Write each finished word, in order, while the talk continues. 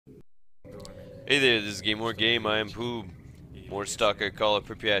Hey there, this is Game World Game. I am Poob. More Stalker, call it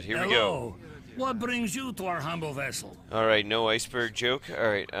Pripyat. Here we go. Hello. What brings you to our humble vessel? Alright, no iceberg joke.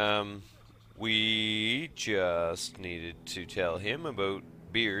 Alright, we just needed to tell him about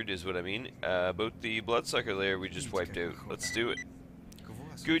Beard, is what I mean, about the bloodsucker lair we just wiped out. Let's do it.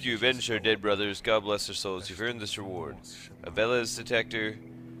 Good, you avenged our dead brothers. God bless their souls. You've earned this reward. A Velez detector,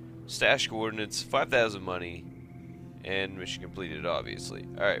 stash coordinates, 5,000 money, and mission completed, obviously.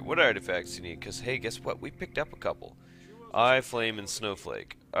 Alright, what artifacts do you need? Because, hey, guess what? We picked up a couple. Eye, Flame, and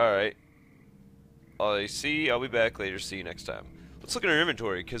Snowflake. Alright. I see. I'll be back later. See you next time. Let's look at our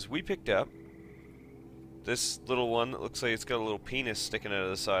inventory, because we picked up this little one that looks like it's got a little penis sticking out of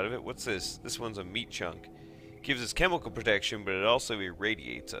the side of it. What's this? This one's a meat chunk. Gives us chemical protection, but it also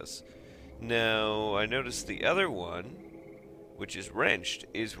irradiates us. Now, I noticed the other one, which is wrenched,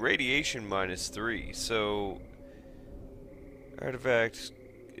 is radiation -3. So, artifact,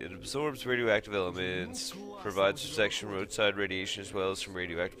 it absorbs radioactive elements, provides protection from roadside radiation as well as from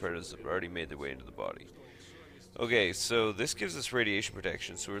radioactive particles that have already made their way into the body. Okay, so this gives us radiation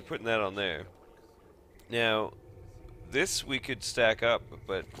protection, so we're putting that on there. Now, this we could stack up,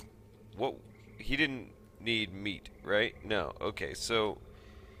 but what he didn't need meat, right? No. Okay, so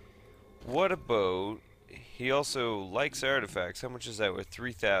what about he also likes artifacts. How much is that worth?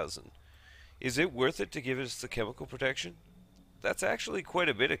 3,000. Is it worth it to give us the chemical protection? That's actually quite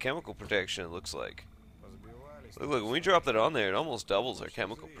a bit of chemical protection, it looks like. Look, when we drop that on there, it almost doubles our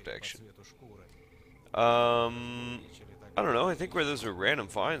chemical protection. I don't know. I think where those are random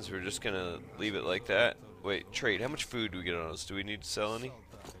finds, we're just gonna leave it like that. Wait, trade. How much food do we get on us? Do we need to sell any?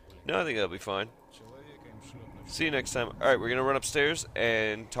 No, I think that'll be fine. See you next time. Alright, we're gonna run upstairs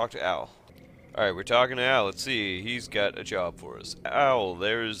and talk to Al. Alright, we're talking to Al. Let's see. He's got a job for us. Al,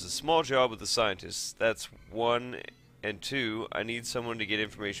 there's a small job with the scientists. That's 1 and 2. I need someone to get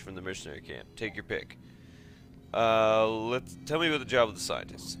information from the mercenary camp. Take your pick. Tell me about the job with the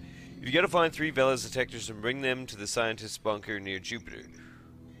scientists. You gotta find 3 Velez detectors and bring them to the scientist's bunker near Jupiter.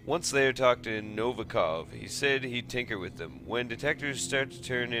 Once there, talk to Novikov. He said he'd tinker with them. When detectors start to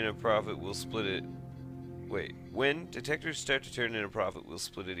turn in a profit, we'll split it. Wait, when detectors start to turn in a profit, we'll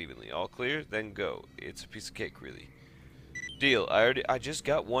split it evenly. All clear? Then go. It's a piece of cake, really. Deal. I just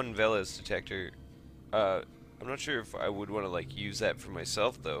got 1 Velez detector. I'm not sure if I would want to like use that for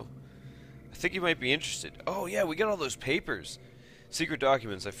myself though. I think you might be interested. Oh yeah, we got all those papers. Secret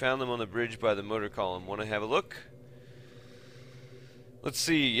documents. I found them on the bridge by the motor column. Want to have a look? Let's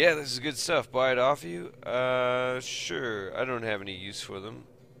see. Yeah, this is good stuff. Buy it off you? Sure. I don't have any use for them.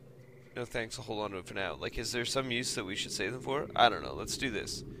 No thanks. I'll hold on to it for now. Like, is there some use that we should save them for? I don't know. Let's do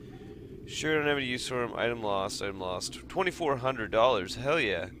this. Sure, I don't have any use for them. Item lost. Item lost. $2,400. Hell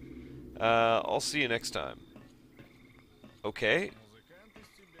yeah. I'll see you next time. Okay.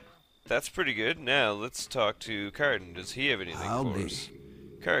 That's pretty good. Now, let's talk to Carden. Does he have anything for us?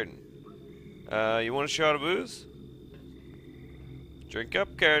 Carden. You want a shot of booze? Drink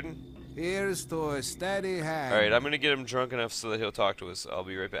up, Carden. Here's to a steady hand. Alright, I'm gonna get him drunk enough so that he'll talk to us. I'll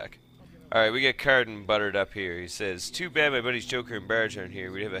be right back. Alright, we got Carden buttered up here. He says, too bad my buddies Joker and Barge aren't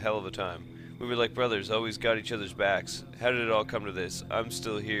here. We'd have a hell of a time. We were like brothers, always got each other's backs. How did it all come to this? I'm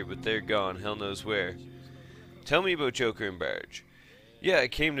still here, but they're gone, hell knows where. Tell me about Joker and Barge. Yeah, I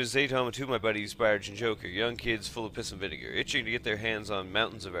came to Zaytom with 2 of my buddies, Barge and Joker, young kids full of piss and vinegar, itching to get their hands on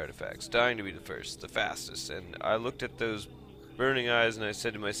mountains of artifacts, dying to be the first, the fastest, and I looked at those burning eyes and I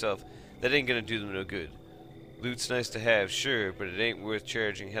said to myself, that ain't gonna do them no good. Loot's nice to have, sure, but it ain't worth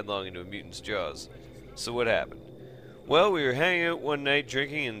charging headlong into a mutant's jaws. So what happened? Well, we were hanging out one night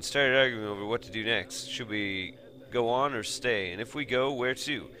drinking and started arguing over what to do next. Should we go on or stay? And if we go, where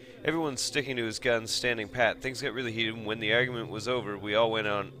to? Everyone's sticking to his guns, standing pat. Things got really heated, and when the argument was over, we all went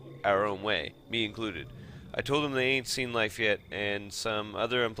on our own way, me included. I told them they ain't seen life yet, and some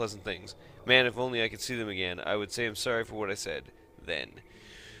other unpleasant things. Man, if only I could see them again, I would say I'm sorry for what I said. Then.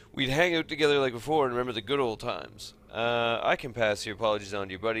 We'd hang out together like before and remember the good old times. I can pass your apologies on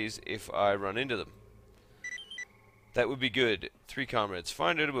to your buddies if I run into them. That would be good. 3 comrades.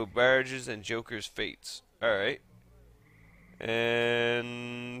 Find out about Barge's and Joker's fates. Alright.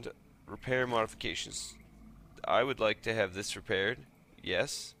 And repair modifications. I would like to have this repaired.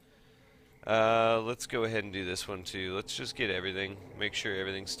 Yes. Let's go ahead and do this one too. Let's just get everything. Make sure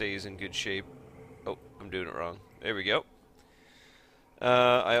everything stays in good shape. Oh, I'm doing it wrong. There we go.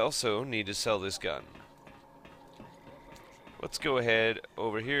 I also need to sell this gun. Let's go ahead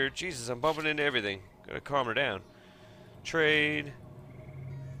over here. Jesus, I'm bumping into everything. Gotta calm her down. Trade.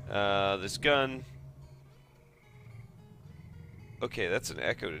 This gun. Okay, that's an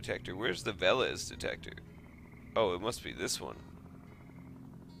echo detector. Where's the Velez detector? Oh, it must be this one.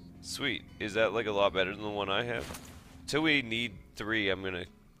 Sweet. Is that like a lot better than the one I have? Until we need 3, I'm gonna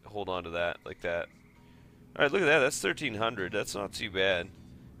hold on to that like that. Alright, look at that. That's 1,300. That's not too bad.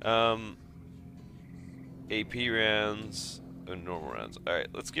 AP rounds and normal rounds. Alright,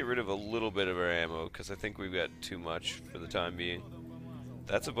 let's get rid of a little bit of our ammo because I think we've got too much for the time being.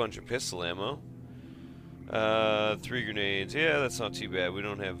 That's a bunch of pistol ammo. 3 grenades. Yeah, that's not too bad. We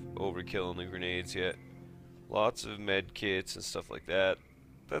don't have overkill in the grenades yet. Lots of med kits and stuff like that.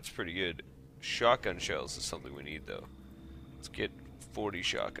 That's pretty good. Shotgun shells is something we need though. Let's get 40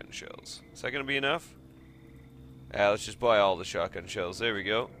 shotgun shells. Is that going to be enough? Let's just buy all the shotgun shells. There we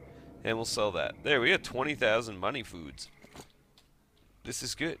go. And we'll sell that. There, we got 20,000 money foods. This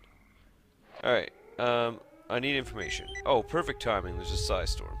is good. Alright, I need information. Oh, perfect timing. There's a psi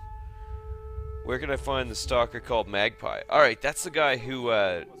storm. Where can I find the stalker called Magpie? Alright, that's the guy who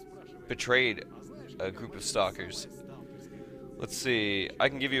betrayed a group of stalkers. Let's see. I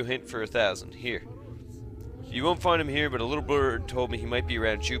can give you a hint for 1,000. Here. You won't find him here, but a little bird told me he might be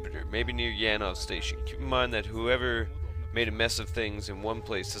around Jupiter, maybe near Yanov Station. Keep in mind that whoever made a mess of things in one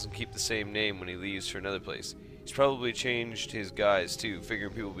place doesn't keep the same name when he leaves for another place. He's probably changed his guise too,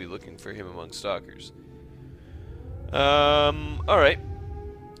 figuring people will be looking for him among stalkers. Alright.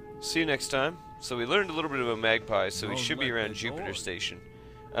 See you next time. So we learned a little bit about Magpie, so he should be around Jupiter Station.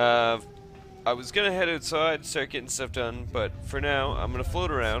 I was gonna head outside, start getting stuff done, but for now, I'm gonna float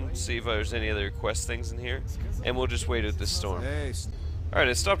around, see if there's any other quest things in here, and we'll just wait out this storm. Alright,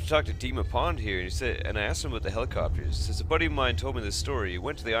 I stopped to talk to Dima Pond here, and I asked him about the helicopters. He says, a buddy of mine told me this story. He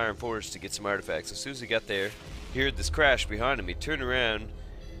went to the Iron Forest to get some artifacts. As soon as he got there, he heard this crash behind him. He turned around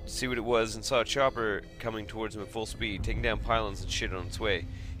to see what it was and saw a chopper coming towards him at full speed, taking down pylons and shit on its way.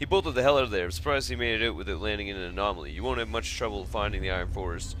 He bolted the hell out of there. I'm surprised he made it out without landing in an anomaly. You won't have much trouble finding the Iron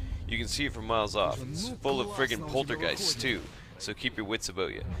Forest. You can see it from miles off. It's full of friggin' poltergeists too, so keep your wits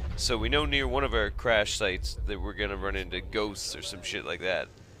about you. So we know near one of our crash sites that we're gonna run into ghosts or some shit like that.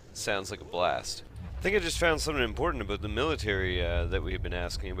 Sounds like a blast. I think I just found something important about the military that we've been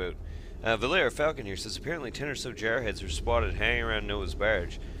asking about. Valera Falcon here says apparently 10 or so jarheads were spotted hanging around Noah's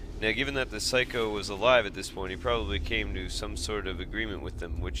barge. Now given that the psycho was alive at this point, he probably came to some sort of agreement with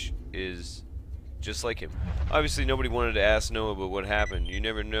them, which is just like him. Obviously nobody wanted to ask Noah about what happened. You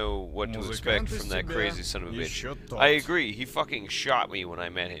never know what to expect from that crazy son of a bitch. I agree, he fucking shot me when I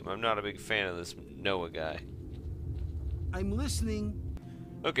met him. I'm not a big fan of this Noah guy. I'm listening.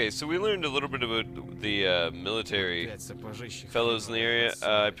 Okay, so we learned a little bit about the military fellows in the area.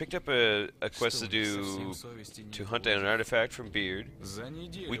 I picked up a quest to do to hunt down an artifact from Beard.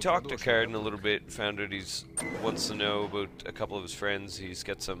 We talked to Carden a little bit, found out he wants to know about a couple of his friends. He's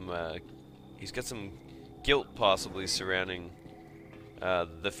got some guilt possibly surrounding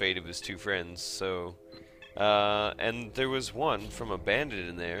the fate of his 2 friends. So, and there was one from a bandit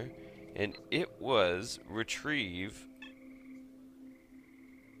in there, and it was retrieve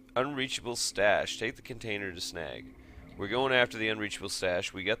unreachable stash. Take the container to Snag. We're going after the unreachable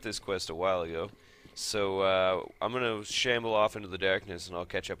stash. We got this quest a while ago, so I'm gonna shamble off into the darkness, and I'll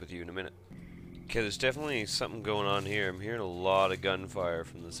catch up with you in a minute. Okay, there's definitely something going on here. I'm hearing a lot of gunfire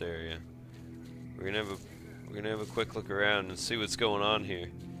from this area. We're gonna have a quick look around and see what's going on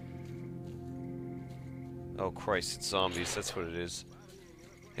here. Oh Christ, it's zombies. That's what it is.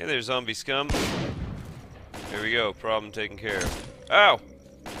 Hey there, zombie scum. There we go. Problem taken care of. Ow!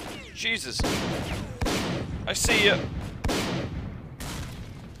 Jesus! I see ya!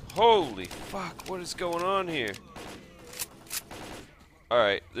 Holy fuck, what is going on here?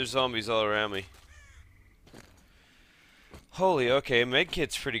 Alright, there's zombies all around me. Holy, okay,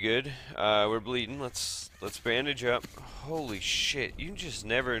 medkit's pretty good. We're bleeding. Let's bandage up. Holy shit, you just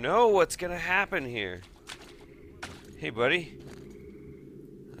never know what's gonna happen here. Hey buddy.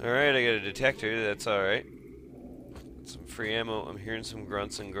 Alright, I got a detector, that's alright. Some free ammo. I'm hearing some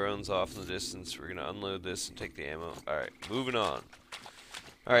grunts and groans off in the distance. We're gonna unload this and take the ammo. Alright, moving on.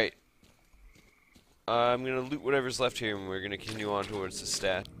 Alright. I'm gonna loot whatever's left here and we're gonna continue on towards the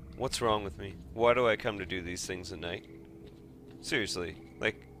stat. What's wrong with me? Why do I come to do these things at night? Seriously.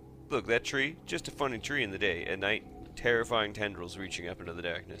 Like, look, that tree, just a funny tree in the day. At night, terrifying tendrils reaching up into the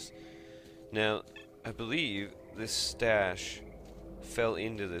darkness. Now, I believe this stash fell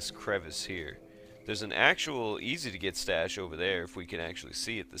into this crevice here. There's an actual easy to get stash over there if we can actually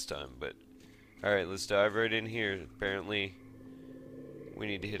see it this time, but alright, let's dive right in here. Apparently we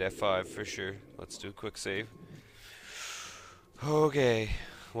need to hit F5 for sure. Let's do a quick save. Okay,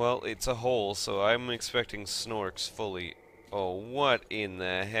 well, it's a hole, so I'm expecting snorks fully. Oh, what in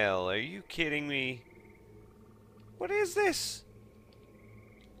the hell? Are you kidding me? What is this?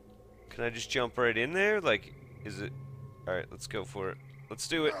 Can I just jump right in there? Like, is it... Alright, let's go for it. Let's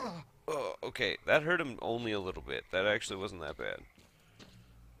do it. Oh, okay. That hurt him only a little bit. That actually wasn't that bad.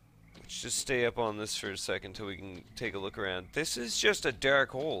 Let's just stay up on this for a second till we can take a look around. This is just a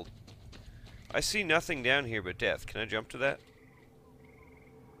dark hole. I see nothing down here but death. Can I jump to that?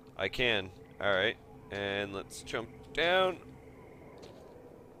 I can. Alright. And let's jump down.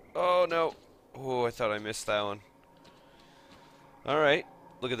 Oh, no. Oh, I thought I missed that one. Alright.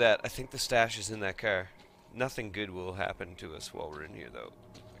 Look at that. I think the stash is in that car. Nothing good will happen to us while we're in here, though.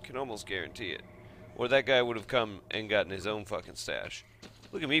 I can almost guarantee it. Or that guy would have come and gotten his own fucking stash.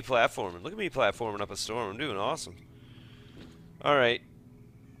 Look at me platforming. Look at me platforming up a storm. I'm doing awesome. Alright.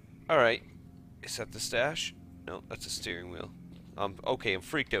 Alright. Is that the stash? No, that's a steering wheel. Okay, I'm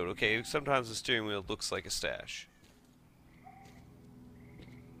freaked out, okay? Sometimes the steering wheel looks like a stash.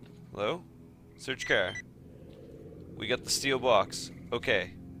 Hello? Search car. We got the steel box.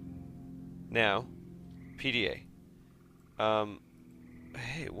 Okay. Now, PDA.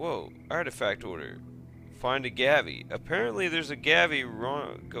 Hey, whoa. Artifact order. Find a Gavi. Apparently there's a Gavi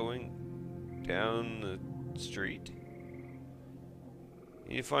going down the street.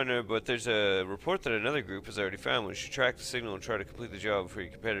 You need to find out, but there's a report that another group has already found. We should track the signal and try to complete the job before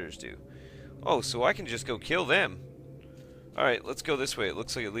your competitors do. Oh, so I can just go kill them. Alright, let's go this way. It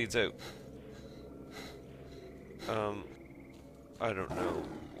looks like it leads out. I don't know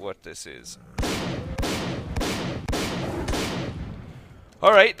what this is.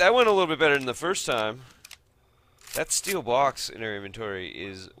 Alright, that went a little bit better than the first time. That steel box in our inventory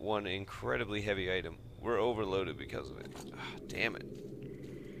is one incredibly heavy item. We're overloaded because of it. Ah, damn it.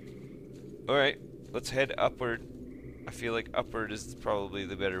 Alright, let's head upward. I feel like upward is probably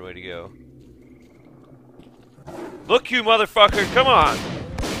the better way to go. Look, you motherfucker, come on!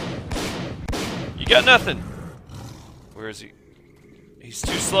 You got nothing. Where is he? He's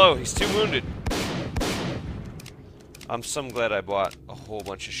too slow, he's too wounded. I'm so glad I bought a whole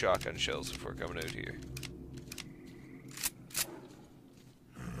bunch of shotgun shells before coming out here.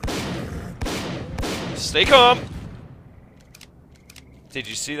 Stay calm! Did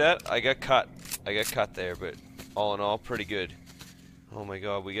you see that? I got cut. I got cut there, but all in all, pretty good. Oh my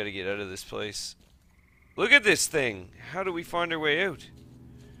god, we gotta get out of this place. Look at this thing! How do we find our way out?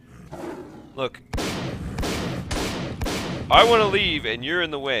 Look. I want to leave, and you're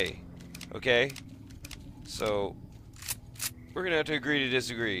in the way. Okay? So, we're gonna have to agree to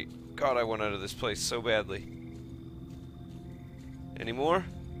disagree. God, I want out of this place so badly. Any more?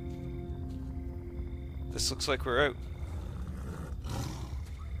 This looks like we're out.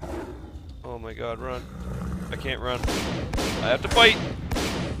 Oh my god, run. I can't run. I have to fight!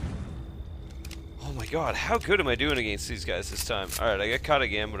 Oh my god, how good am I doing against these guys this time? Alright, I got caught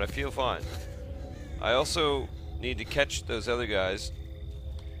again, but I feel fine. I also need to catch those other guys.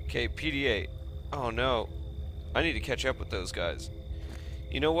 Okay, PDA. Oh no. I need to catch up with those guys.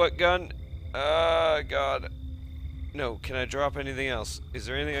 You know what, gun? God. No, can I drop anything else? Is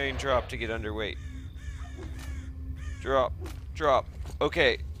there anything I can drop to get underweight? Drop. Drop.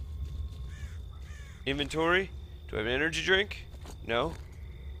 Okay. Inventory? Do I have an energy drink? No?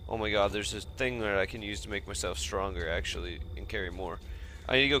 Oh my god, there's this thing that I can use to make myself stronger, actually, and carry more.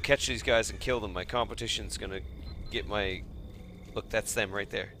 I need to go catch these guys and kill them. My competition's gonna get my... Look, that's them right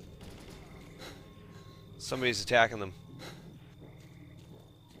there. Somebody's attacking them.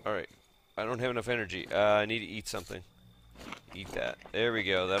 Alright. I don't have enough energy. I need to eat something. Eat that. There we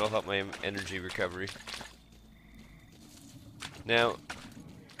go. That'll help my energy recovery. Now...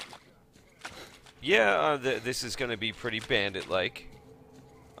 Yeah, this is gonna be pretty bandit-like.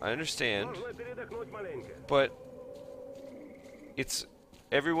 I understand. But... It's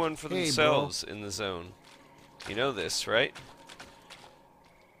everyone for themselves in the zone. You know this, right?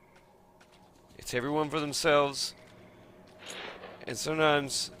 It's everyone for themselves. And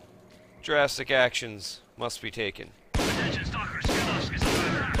sometimes drastic actions must be taken. Attention, stalkers. Skadovsk is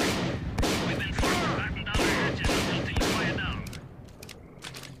under attack. We've been forced to batten down our engines until things quiet down.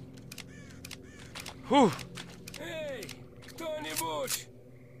 Whew! Hey, кто-нибудь!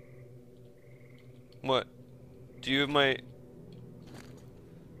 What? Do you have my...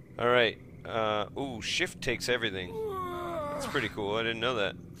 Alright. Ooh, shift takes everything. That's pretty cool. I didn't know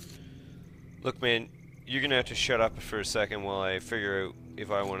that. Look, man, you're gonna have to shut up for a second while I figure out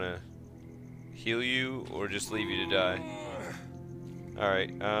if I want to heal you or just leave you to die.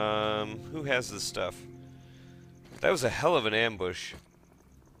 Alright, who has this stuff? That was a hell of an ambush.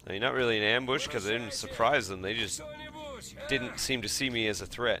 I mean, not really an ambush because I didn't surprise them. They just didn't seem to see me as a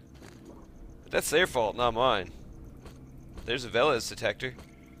threat. But that's their fault, not mine. There's a Veles detector.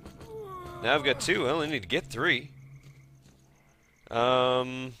 Now I've got 2. I only need to get 3.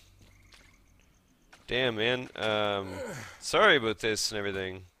 Damn, man. Sorry about this and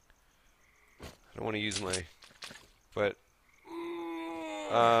everything. I don't want to use my... But...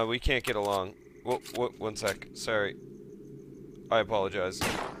 we can't get along. Whoa, one sec. Sorry. I apologize.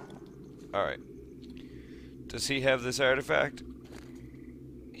 Alright. Does he have this artifact?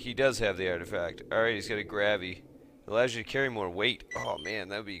 He does have the artifact. Alright, he's got a gravity. It allows you to carry more weight. Oh man,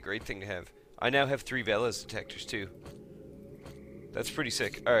 that would be a great thing to have. I now have 3 Velas detectors too. That's pretty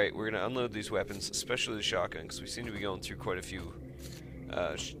sick. Alright, we're going to unload these weapons, especially the shotgun, because we seem to be going through quite a few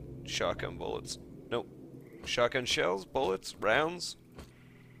shotgun bullets. Nope. Shotgun shells, bullets, rounds,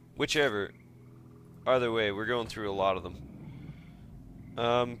 whichever. Either way, we're going through a lot of them.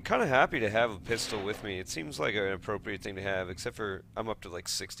 Kind of happy to have a pistol with me. It seems like an appropriate thing to have, except for I'm up to like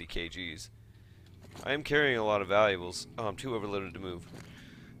 60 kgs. I am carrying a lot of valuables. Oh, I'm too overloaded to move.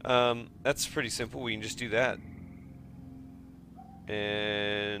 That's pretty simple. We can just do that.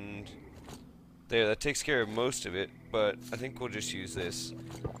 And there, that takes care of most of it, but I think we'll just use this.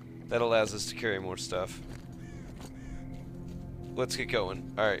 That allows us to carry more stuff. Let's get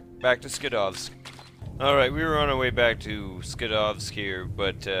going. Alright, back to Skadovsk. Alright, we were on our way back to Skadovsk here,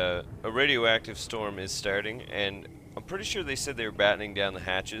 but a radioactive storm is starting, and I'm pretty sure they said they were battening down the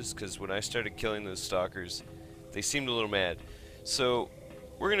hatches, because when I started killing those stalkers, they seemed a little mad. So,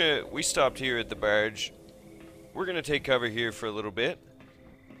 we stopped here at the barge. We're gonna take cover here for a little bit,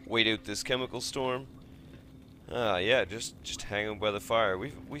 wait out this chemical storm. Yeah, just hang out by the fire.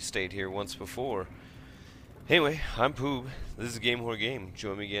 We stayed here once before. Anyway, I'm Poob. This is a Game World game.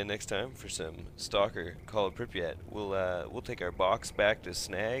 Join me again next time for some S.T.A.L.K.E.R. Call of Pripyat. We'll take our box back to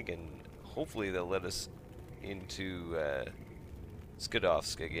Snag, and hopefully they'll let us into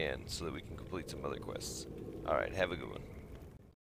Skadovsk again, so that we can complete some other quests. Alright, have a good one.